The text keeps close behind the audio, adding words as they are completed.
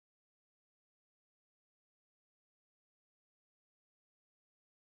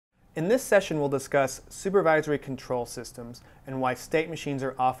In this session, we'll discuss supervisory control systems and why state machines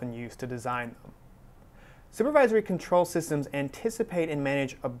are often used to design them. Supervisory control systems anticipate and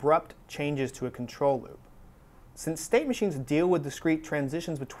manage abrupt changes to a control loop. Since state machines deal with discrete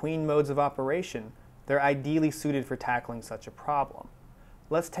transitions between modes of operation, they're ideally suited for tackling such a problem.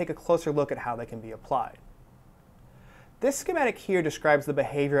 Let's take a closer look at how they can be applied. This schematic here describes the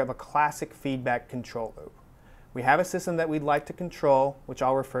behavior of a classic feedback control loop. We have a system that we'd like to control, which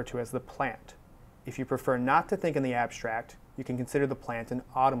I'll refer to as the plant. If you prefer not to think in the abstract, you can consider the plant an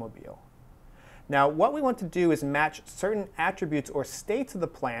automobile. Now, what we want to do is match certain attributes or states of the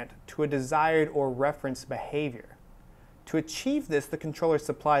plant to a desired or reference behavior. To achieve this, the controller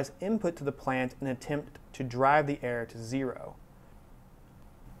supplies input to the plant in an attempt to drive the error to zero.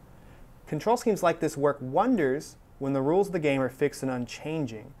 Control schemes like this work wonders when the rules of the game are fixed and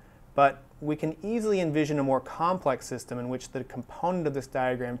unchanging, but we can easily envision a more complex system in which the component of this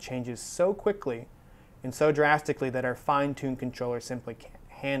diagram changes so quickly and so drastically that our fine-tuned controller simply can't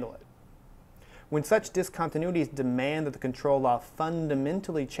handle it. When such discontinuities demand that the control law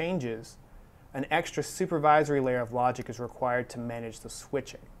fundamentally changes, an extra supervisory layer of logic is required to manage the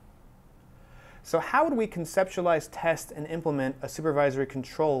switching. So how would we conceptualize, test, and implement a supervisory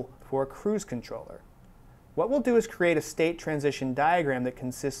control for a cruise controller? What we'll do is create a state transition diagram that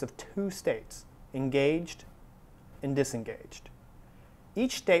consists of two states, engaged and disengaged.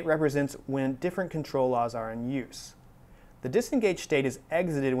 Each state represents when different control laws are in use. The disengaged state is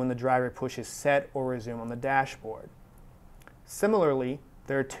exited when the driver pushes set or resume on the dashboard. Similarly,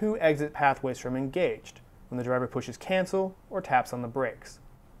 there are two exit pathways from engaged, when the driver pushes cancel or taps on the brakes.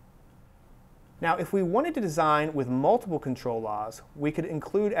 Now, if we wanted to design with multiple control laws, we could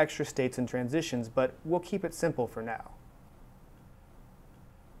include extra states and transitions, but we'll keep it simple for now.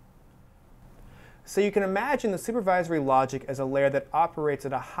 So you can imagine the supervisory logic as a layer that operates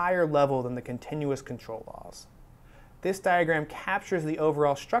at a higher level than the continuous control laws. This diagram captures the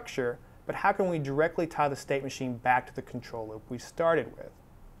overall structure, but how can we directly tie the state machine back to the control loop we started with?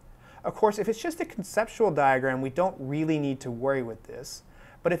 Of course, if it's just a conceptual diagram, we don't really need to worry with this.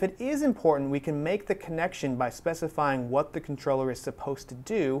 But if it is important, we can make the connection by specifying what the controller is supposed to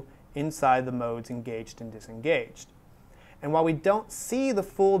do inside the modes engaged and disengaged. And while we don't see the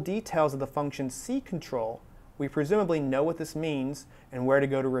full details of the function ccontrol, we presumably know what this means and where to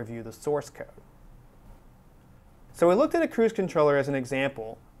go to review the source code. So we looked at a cruise controller as an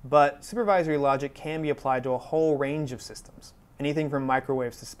example, but supervisory logic can be applied to a whole range of systems, anything from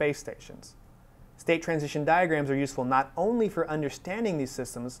microwaves to space stations. State transition diagrams are useful not only for understanding these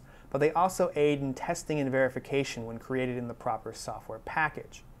systems, but they also aid in testing and verification when created in the proper software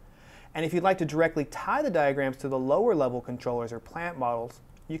package. And if you'd like to directly tie the diagrams to the lower level controllers or plant models,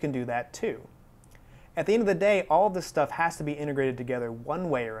 you can do that too. At the end of the day, all of this stuff has to be integrated together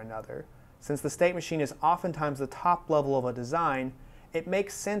one way or another. Since the state machine is oftentimes the top level of a design, it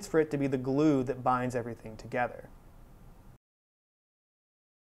makes sense for it to be the glue that binds everything together.